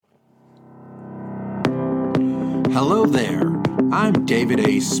Hello there. I'm David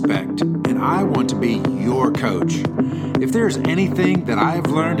A. Specht, and I want to be your coach. If there's anything that I have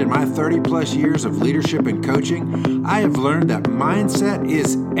learned in my 30 plus years of leadership and coaching, I have learned that mindset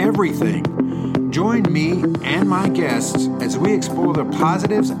is everything. Join me and my guests as we explore the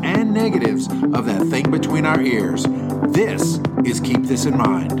positives and negatives of that thing between our ears. This is Keep This in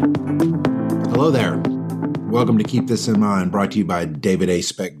Mind. Hello there. Welcome to Keep This in Mind, brought to you by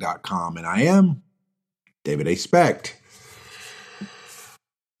davidaspecht.com, and I am David A. Specht.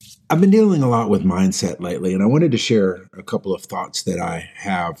 I've been dealing a lot with mindset lately, and I wanted to share a couple of thoughts that I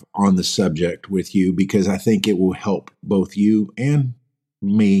have on the subject with you because I think it will help both you and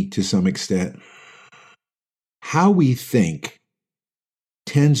me to some extent. How we think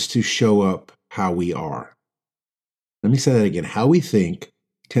tends to show up how we are. Let me say that again. How we think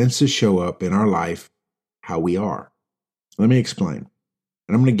tends to show up in our life how we are. Let me explain.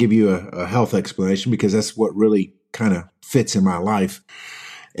 And I'm going to give you a health explanation because that's what really kind of fits in my life.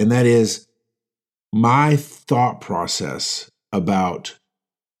 And that is my thought process about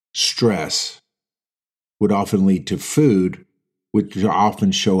stress would often lead to food, which would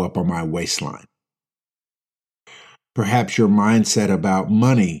often show up on my waistline. Perhaps your mindset about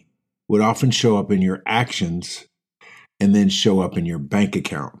money would often show up in your actions and then show up in your bank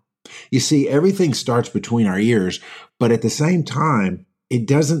account. You see, everything starts between our ears, but at the same time, it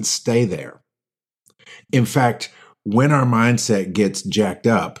doesn't stay there. In fact, when our mindset gets jacked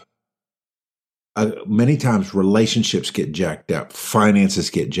up, many times relationships get jacked up, finances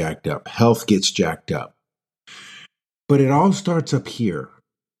get jacked up, health gets jacked up. But it all starts up here.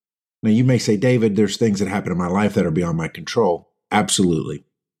 Now, you may say, David, there's things that happen in my life that are beyond my control. Absolutely.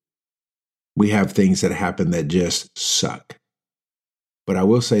 We have things that happen that just suck. But I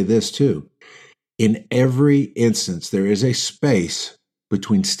will say this too. In every instance, there is a space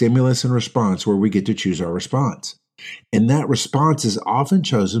between stimulus and response where we get to choose our response. And that response is often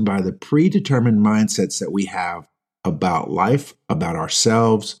chosen by the predetermined mindsets that we have about life, about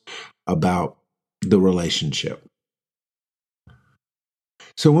ourselves, about the relationship.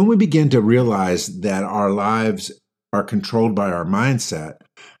 So when we begin to realize that our lives are controlled by our mindset,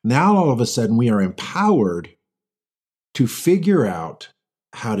 now all of a sudden we are empowered to figure out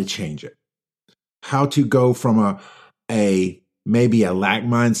how to change it, how to go from maybe a lack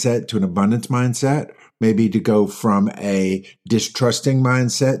mindset to an abundance mindset, maybe to go from a distrusting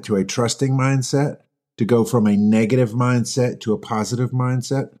mindset to a trusting mindset, to go from a negative mindset to a positive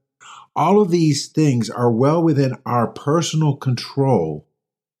mindset. All of these things are well within our personal control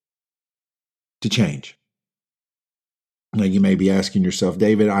to change. Now, you may be asking yourself,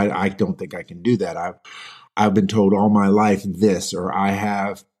 David, I don't think I can do that. I've been told all my life this, or I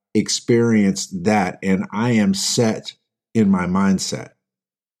have experienced that, and I am set in my mindset.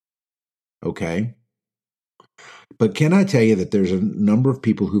 Okay? But can I tell you that there's a number of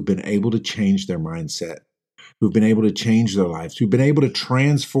people who've been able to change their mindset, who've been able to change their lives, who've been able to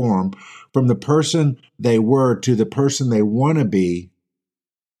transform from the person they were to the person they want to be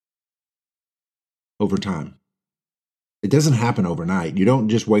over time. It doesn't happen overnight. You don't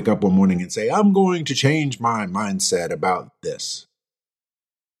just wake up one morning and say, I'm going to change my mindset about this.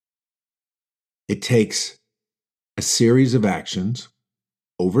 It takes a series of actions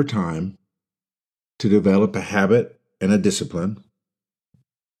over time to develop a habit and a discipline.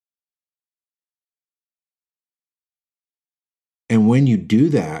 And when you do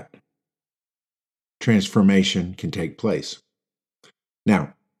that, transformation can take place.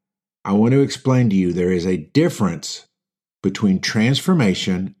 Now, I want to explain to you there is a difference between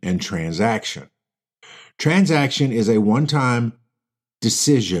transformation and transaction. Transaction is a one-time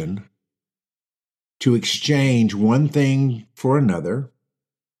decision to exchange one thing for another,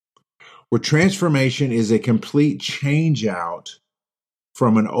 where transformation is a complete change out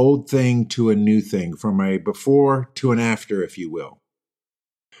from an old thing to a new thing, from a before to an after, if you will.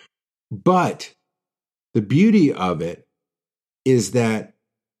 But the beauty of it is that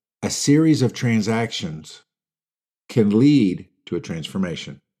a series of transactions can lead to a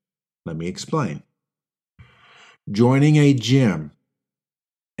transformation. Let me explain. Joining a gym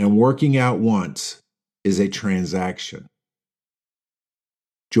and working out once is a transaction.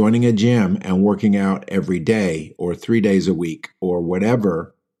 Joining a gym and working out every day or 3 days a week or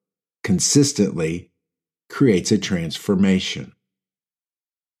whatever consistently creates a transformation.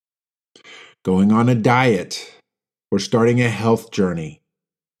 Going on a diet or starting a health journey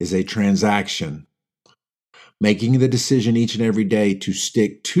is a transaction. Making the decision each and every day to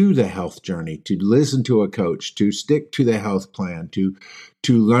stick to the health journey, to listen to a coach, to stick to the health plan, to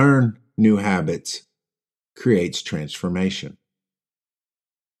learn new habits creates transformation.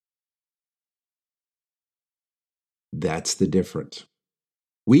 That's the difference.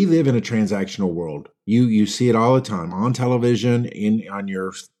 We live in a transactional world. You see it all the time on television, on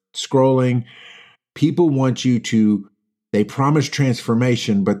your scrolling. People want you to, they promise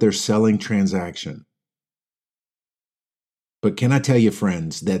transformation, but they're selling transaction. But can I tell you,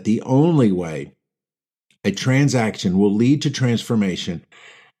 friends, that the only way a transaction will lead to transformation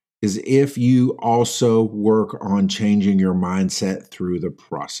is if you also work on changing your mindset through the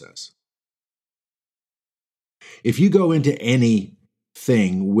process. If you go into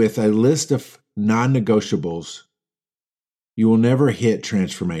anything with a list of non-negotiables, you will never hit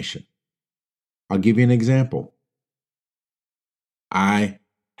transformation. I'll give you an example. I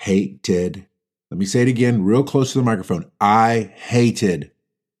hated, let me say it again, real close to the microphone. I hated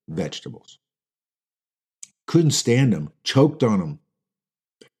vegetables. Couldn't stand them, choked on them.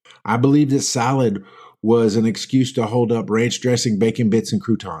 I believed that salad was an excuse to hold up ranch dressing, bacon bits, and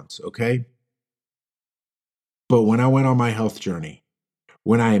croutons, okay? But when I went on my health journey,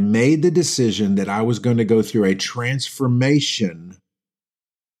 when I made the decision that I was going to go through a transformation,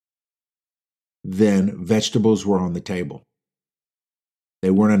 then vegetables were on the table.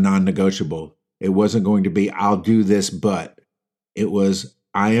 They weren't a non-negotiable. It wasn't going to be, I'll do this, but it was,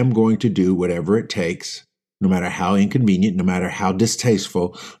 I am going to do whatever it takes, no matter how inconvenient, no matter how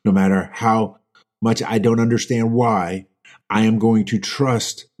distasteful, no matter how much I don't understand why, I am going to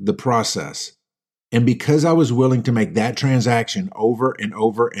trust the process. And because I was willing to make that transaction over and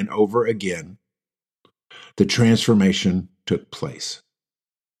over and over again, the transformation took place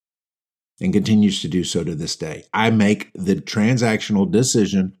and continues to do so to this day. I make the transactional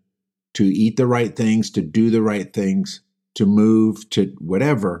decision to eat the right things, to do the right things, to move, to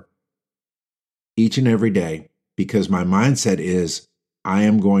whatever, each and every day, because my mindset is I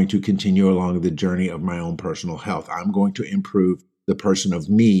am going to continue along the journey of my own personal health. I'm going to improve the person of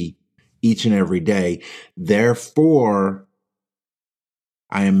me each and every day. Therefore,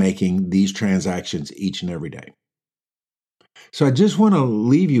 I am making these transactions each and every day. So I just want to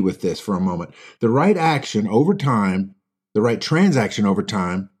leave you with this for a moment. The right action over time, the right transaction over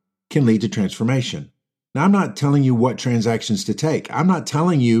time can lead to transformation. Now, I'm not telling you what transactions to take. I'm not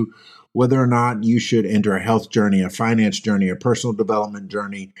telling you whether or not you should enter a health journey, a finance journey, a personal development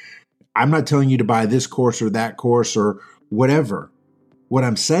journey. I'm not telling you to buy this course or that course or whatever. What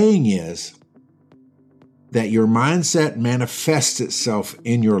I'm saying is that your mindset manifests itself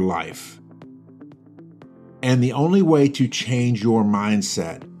in your life. And the only way to change your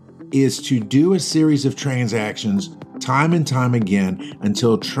mindset is to do a series of transactions time and time again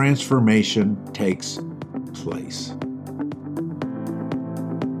until transformation takes place.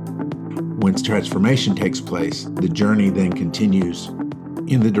 When transformation takes place, the journey then continues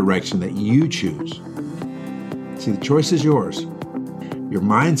in the direction that you choose. See, the choice is yours. Your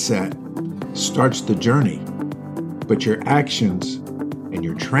mindset starts the journey, but your actions and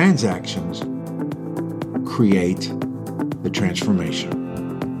your transactions create the transformation.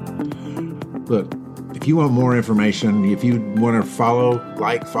 Look, if you want more information, if you want to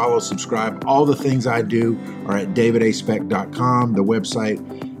follow, subscribe, all the things I do are at davidaspeck.com. The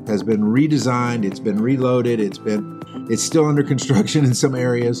website has been redesigned. It's been reloaded. It's still under construction in some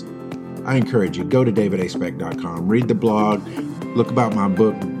areas. I encourage you, go to davidaspeck.com, read the blog, look about my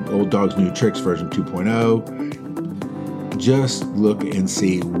book, Old Dog's New Tricks version 2.0. Just look and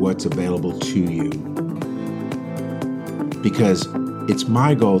see what's available to you. Because it's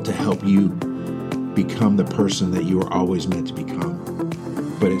my goal to help you become the person that you were always meant to become.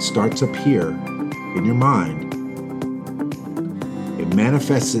 But it starts up here in your mind. It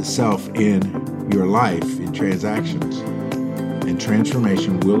manifests itself in your life, in transactions, and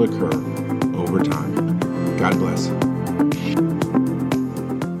transformation will occur over time. God bless.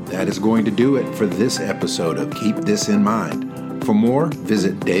 That is going to do it for this episode of Keep This in Mind. For more,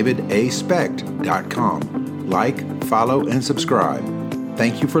 visit davidaspeck.com. Like, follow, and subscribe.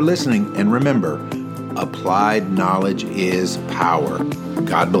 Thank you for listening, and remember, applied knowledge is power.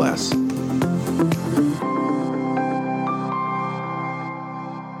 God bless.